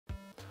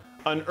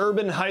An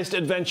urban heist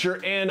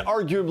adventure and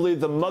arguably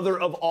the mother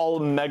of all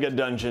mega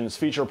dungeons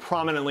feature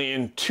prominently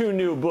in two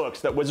new books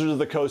that Wizards of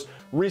the Coast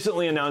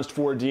recently announced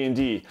for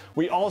D&D.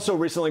 We also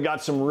recently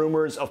got some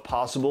rumors of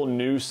possible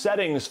new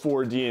settings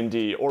for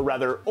D&D, or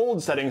rather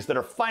old settings that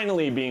are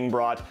finally being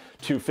brought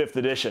to 5th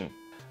edition.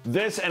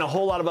 This and a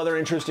whole lot of other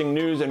interesting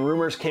news and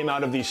rumors came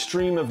out of the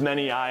Stream of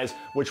Many Eyes,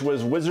 which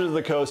was Wizards of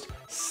the Coast's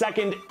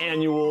second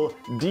annual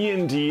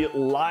D&D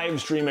live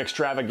stream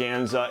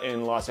extravaganza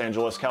in Los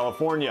Angeles,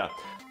 California.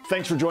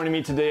 Thanks for joining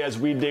me today as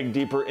we dig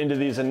deeper into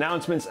these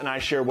announcements and I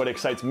share what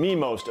excites me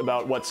most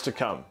about what's to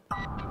come.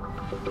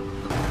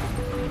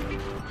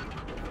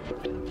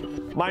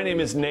 My name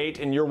is Nate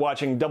and you're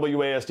watching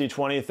WASD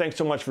 20. Thanks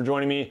so much for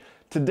joining me.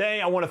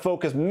 Today I want to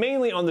focus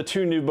mainly on the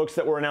two new books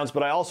that were announced,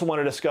 but I also want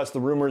to discuss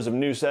the rumors of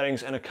new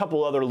settings and a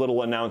couple other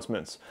little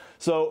announcements.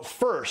 So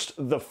first,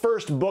 the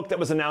first book that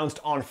was announced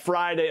on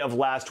Friday of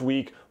last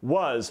week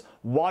was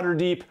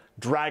Waterdeep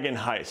Dragon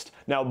Heist.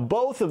 Now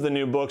both of the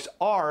new books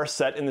are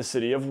set in the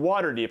city of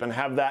Waterdeep and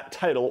have that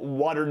title,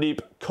 Waterdeep: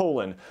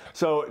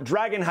 So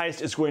Dragon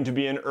Heist is going to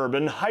be an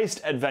urban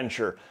heist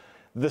adventure.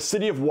 The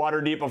city of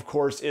Waterdeep, of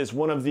course, is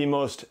one of the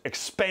most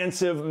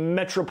expansive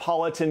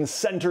metropolitan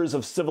centers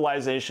of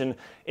civilization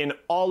in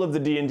all of the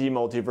D&D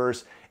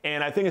multiverse,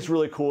 and I think it's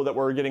really cool that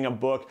we're getting a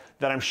book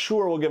that I'm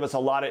sure will give us a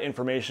lot of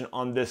information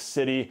on this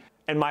city,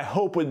 and my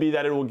hope would be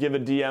that it will give a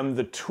DM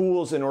the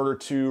tools in order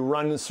to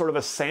run sort of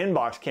a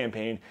sandbox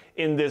campaign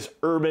in this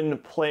urban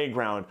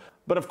playground.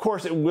 But of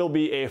course, it will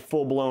be a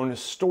full-blown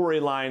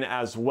storyline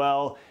as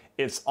well.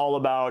 It's all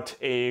about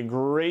a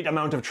great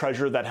amount of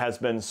treasure that has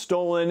been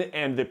stolen,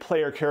 and the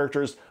player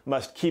characters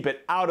must keep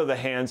it out of the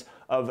hands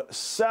of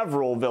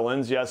several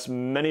villains, yes,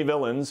 many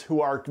villains,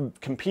 who are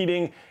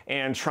competing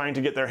and trying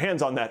to get their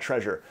hands on that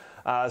treasure.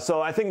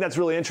 So I think that's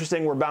really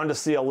interesting. We're bound to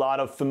see a lot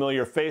of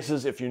familiar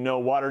faces. If you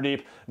know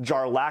Waterdeep,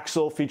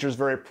 Jarlaxle features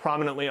very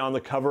prominently on the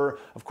cover.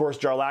 Of course,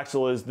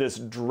 Jarlaxle is this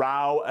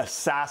drow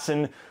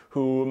assassin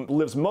who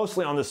lives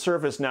mostly on the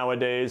surface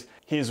nowadays.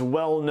 He's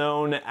well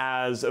known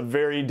as a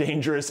very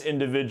dangerous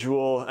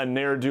individual, a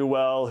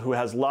ne'er-do-well who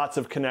has lots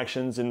of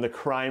connections in the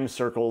crime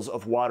circles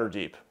of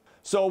Waterdeep.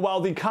 So while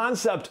the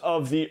concept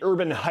of the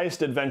urban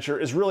heist adventure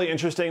is really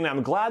interesting, and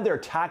I'm glad they're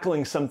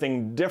tackling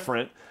something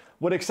different,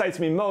 what excites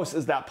me most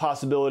is that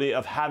possibility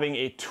of having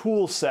a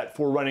tool set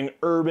for running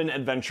urban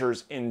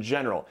adventures in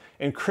general.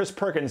 And Chris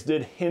Perkins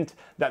did hint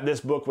that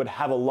this book would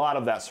have a lot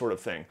of that sort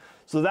of thing.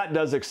 So that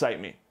does excite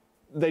me.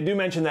 They do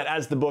mention that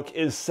as the book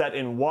is set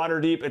in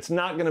Waterdeep, it's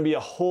not going to be a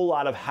whole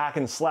lot of hack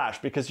and slash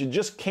because you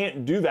just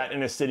can't do that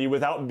in a city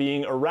without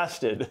being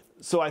arrested.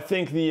 So I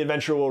think the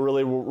adventure will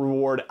really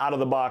reward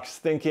out-of-the-box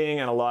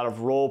thinking and a lot of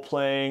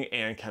role-playing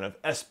and kind of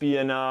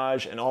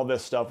espionage and all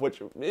this stuff,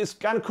 which is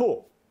kind of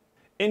cool.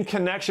 In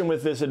connection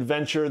with this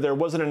adventure, there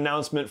was an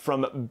announcement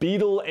from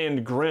Beadle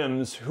and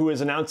Grimm's, who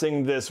is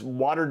announcing this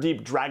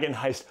Waterdeep Dragon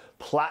Heist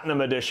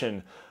Platinum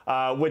Edition,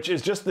 which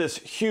is just this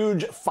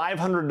huge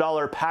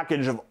 $500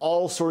 package of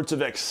all sorts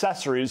of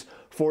accessories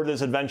for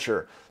this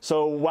adventure.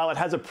 So while it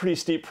has a pretty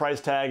steep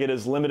price tag, it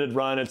is limited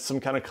run, it's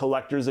some kind of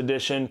collector's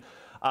edition.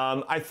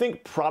 I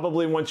think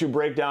probably once you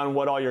break down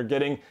what all you're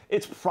getting,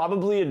 it's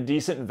probably a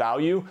decent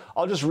value.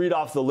 I'll just read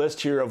off the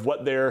list here of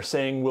what they're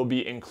saying will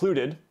be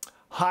included.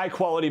 High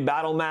quality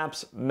battle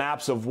maps,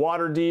 maps of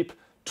Waterdeep,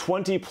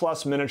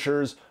 20+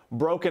 miniatures,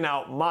 broken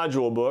out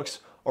module books,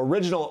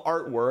 original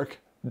artwork,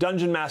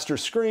 Dungeon Master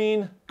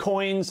screen,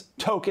 coins,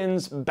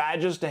 tokens,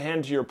 badges to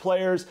hand to your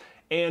players,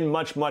 and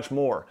much, much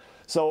more.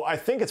 So I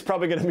think it's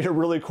probably going to be a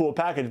really cool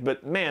package,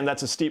 but man,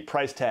 that's a steep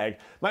price tag.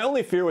 My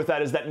only fear with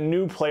that is that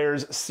new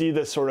players see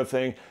this sort of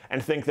thing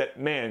and think that,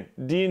 man,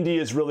 D&D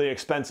is really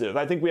expensive.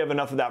 I think we have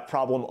enough of that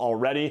problem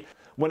already.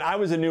 When I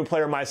was a new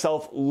player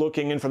myself,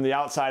 looking in from the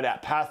outside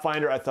at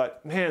Pathfinder, I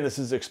thought, man, this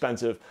is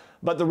expensive.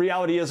 But the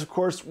reality is, of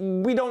course,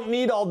 we don't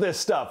need all this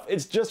stuff.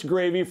 It's just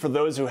gravy for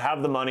those who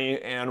have the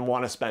money and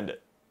want to spend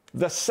it.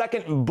 The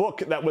second book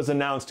that was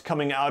announced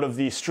coming out of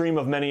the Stream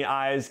of Many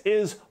Eyes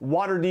is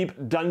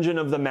Waterdeep Dungeon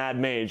of the Mad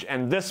Mage,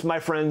 and this, my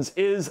friends,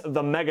 is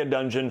the mega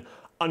dungeon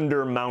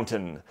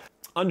Undermountain.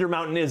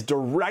 Undermountain is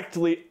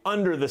directly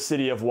under the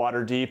city of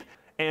Waterdeep,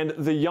 and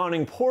the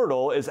Yawning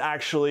Portal is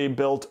actually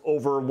built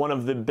over one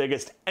of the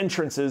biggest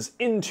entrances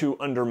into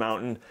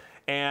Undermountain.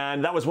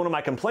 And that was one of my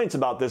complaints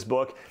about this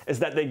book, is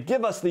that they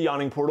give us the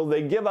Yawning Portal,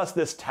 they give us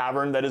this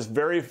tavern that is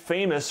very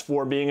famous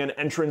for being an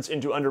entrance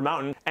into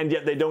Undermountain, and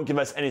yet they don't give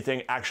us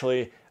anything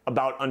actually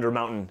about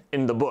Undermountain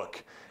in the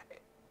book.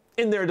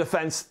 In their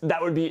defense,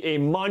 that would be a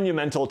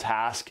monumental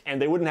task,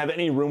 and they wouldn't have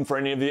any room for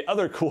any of the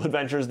other cool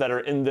adventures that are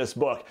in this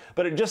book.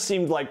 But it just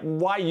seemed like,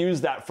 why use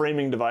that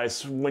framing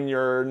device when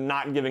you're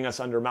not giving us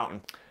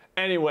Undermountain?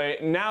 Anyway,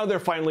 now they're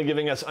finally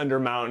giving us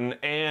Undermountain,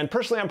 and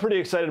personally I'm pretty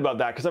excited about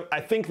that because I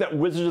think that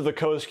Wizards of the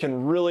Coast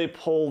can really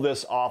pull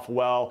this off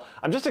well.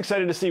 I'm just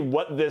excited to see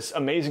what this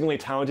amazingly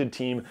talented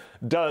team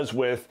does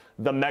with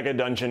the mega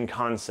dungeon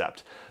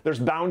concept. There's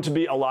bound to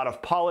be a lot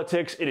of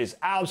politics. It is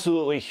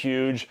absolutely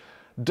huge.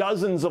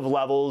 Dozens of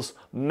levels,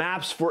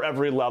 maps for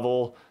every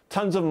level,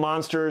 Tons of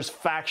monsters,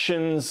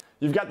 factions.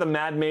 You've got the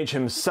Mad Mage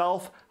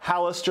himself,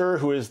 Hallister,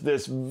 who is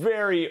this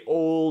very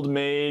old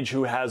mage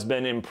who has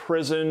been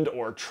imprisoned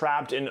or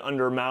trapped in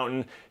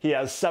Undermountain. He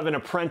has 7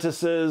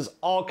 apprentices,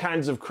 all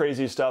kinds of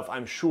crazy stuff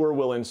I'm sure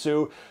will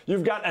ensue.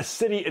 You've got a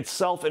city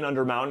itself in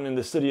Undermountain, in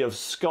the city of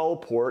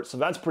Skullport, so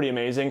that's pretty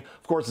amazing.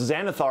 Of course,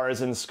 Xanathar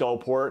is in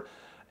Skullport.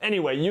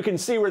 Anyway, you can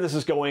see where this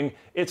is going.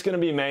 It's going to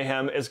be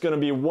mayhem. It's going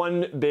to be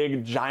one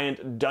big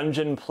giant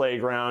dungeon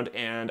playground,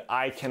 and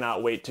I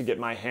cannot wait to get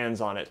my hands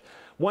on it.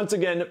 Once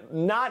again,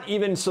 not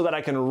even so that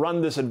I can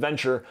run this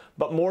adventure,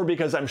 but more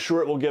because I'm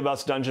sure it will give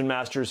us dungeon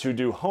masters who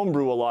do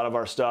homebrew a lot of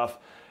our stuff,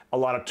 a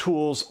lot of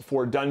tools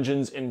for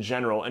dungeons in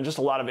general, and just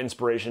a lot of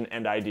inspiration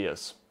and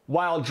ideas.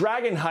 While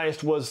Dragon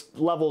Heist was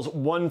levels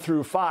 1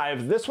 through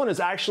 5, this one is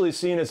actually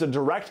seen as a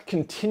direct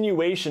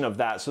continuation of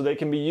that, so they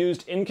can be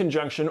used in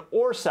conjunction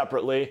or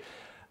separately.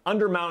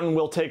 Undermountain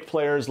will take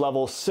players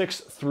level 6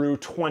 through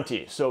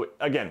 20, so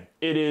again,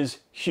 it is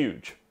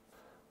huge.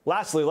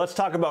 Lastly, let's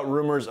talk about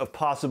rumors of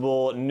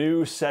possible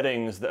new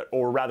settings,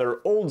 or rather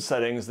old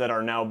settings, that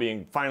are now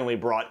being finally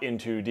brought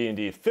into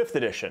D&D 5th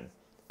edition.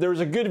 There was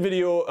a good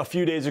video a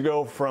few days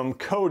ago from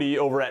Cody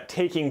over at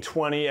Taking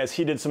 20 as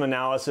he did some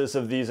analysis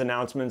of these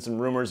announcements and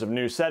rumors of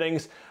new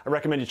settings. I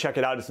recommend you check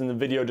it out, it's in the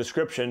video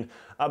description.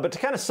 But to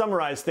kind of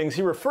summarize things,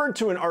 he referred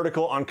to an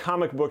article on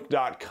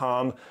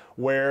comicbook.com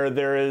where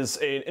there is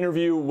an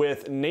interview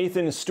with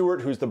Nathan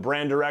Stewart, who's the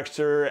brand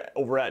director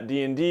over at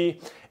D&D,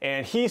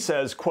 and he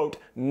says, quote,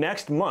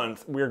 "Next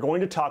month we're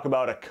going to talk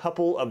about a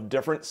couple of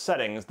different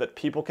settings that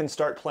people can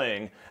start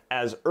playing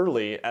as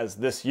early as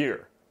this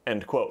year,"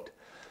 end quote.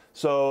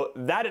 So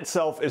that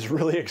itself is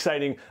really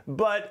exciting,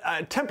 but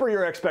temper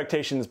your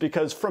expectations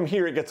because from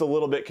here it gets a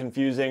little bit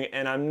confusing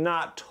and I'm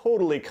not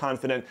totally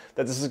confident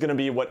that this is going to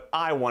be what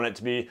I want it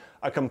to be,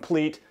 a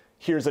complete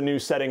here's a new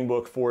setting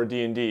book for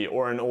D&D,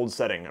 or an old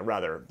setting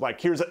rather.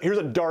 Like here's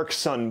a Dark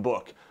Sun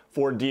book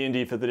for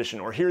D&D 5th edition,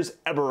 or here's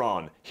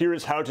Eberron,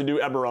 here's how to do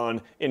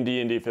Eberron in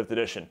D&D 5th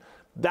edition.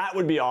 That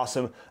would be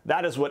awesome.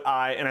 That is what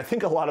and I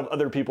think a lot of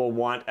other people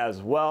want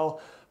as well,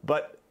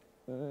 but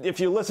if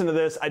you listen to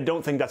this, I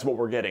don't think that's what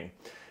we're getting.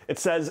 It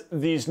says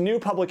these new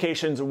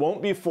publications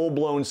won't be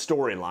full-blown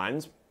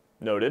storylines,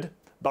 noted,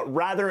 but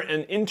rather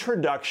an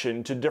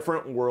introduction to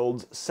different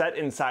worlds set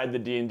inside the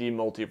D&D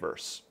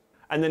multiverse.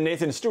 And then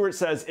Nathan Stewart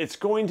says it's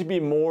going to be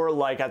more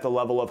like at the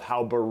level of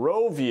how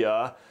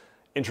Barovia,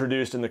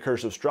 introduced in the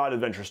Curse of Strahd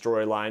adventure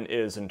storyline,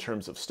 is in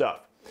terms of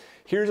stuff.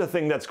 Here's a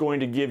thing that's going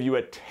to give you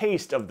a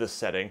taste of this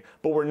setting,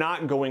 but we're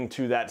not going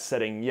to that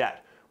setting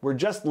yet. We're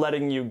just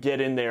letting you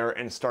get in there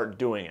and start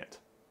doing it.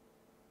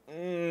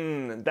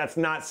 That's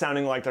not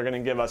sounding like they're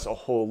going to give us a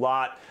whole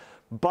lot,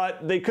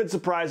 but they could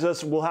surprise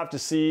us. We'll have to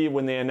see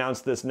when they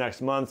announce this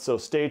next month, so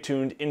stay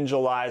tuned. In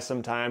July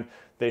sometime,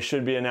 they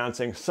should be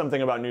announcing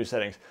something about new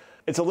settings.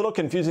 It's a little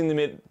confusing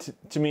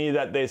to me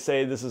that they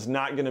say this is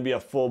not going to be a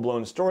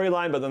full-blown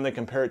storyline, but then they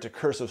compare it to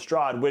Curse of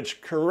Strahd,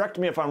 which, correct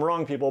me if I'm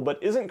wrong, people,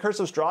 but isn't Curse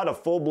of Strahd a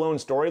full-blown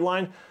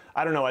storyline?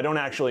 I don't know, I don't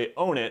actually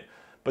own it.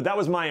 But that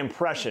was my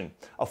impression,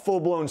 a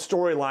full-blown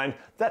storyline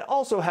that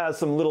also has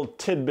some little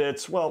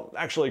tidbits, well,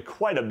 actually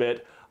quite a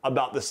bit,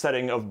 about the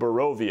setting of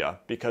Barovia,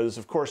 because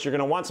of course you're going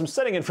to want some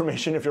setting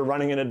information if you're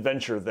running an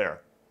adventure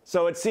there.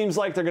 So it seems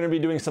like they're going to be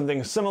doing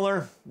something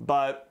similar,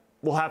 but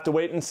we'll have to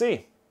wait and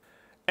see.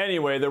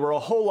 Anyway, there were a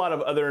whole lot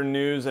of other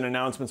news and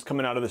announcements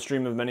coming out of the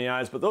Stream of Many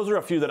Eyes, but those are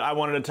a few that I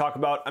wanted to talk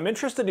about. I'm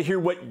interested to hear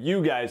what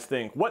you guys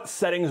think. What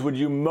settings would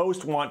you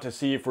most want to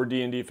see for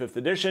D&D 5th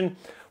edition?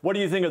 What do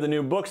you think of the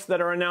new books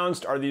that are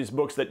announced? Are these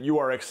books that you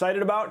are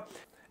excited about?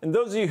 And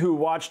those of you who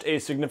watched a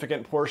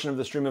significant portion of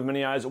the Stream of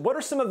Many Eyes, what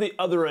are some of the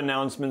other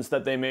announcements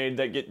that they made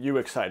that get you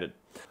excited?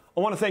 I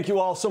want to thank you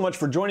all so much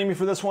for joining me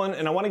for this one,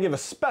 and I want to give a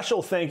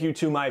special thank you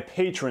to my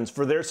patrons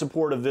for their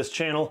support of this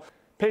channel.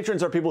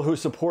 Patrons are people who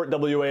support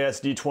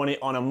WASD 20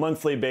 on a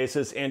monthly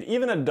basis, and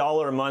even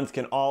 $1 a month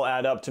can all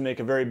add up to make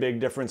a very big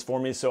difference for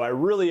me, so I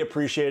really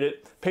appreciate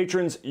it.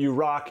 Patrons, you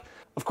rock.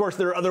 Of course,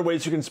 there are other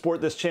ways you can support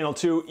this channel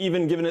too.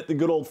 Even giving it the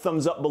good old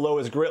thumbs up below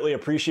is greatly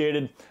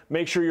appreciated.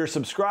 Make sure you're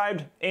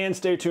subscribed and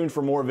stay tuned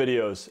for more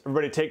videos.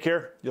 Everybody take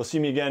care. You'll see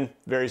me again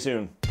very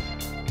soon.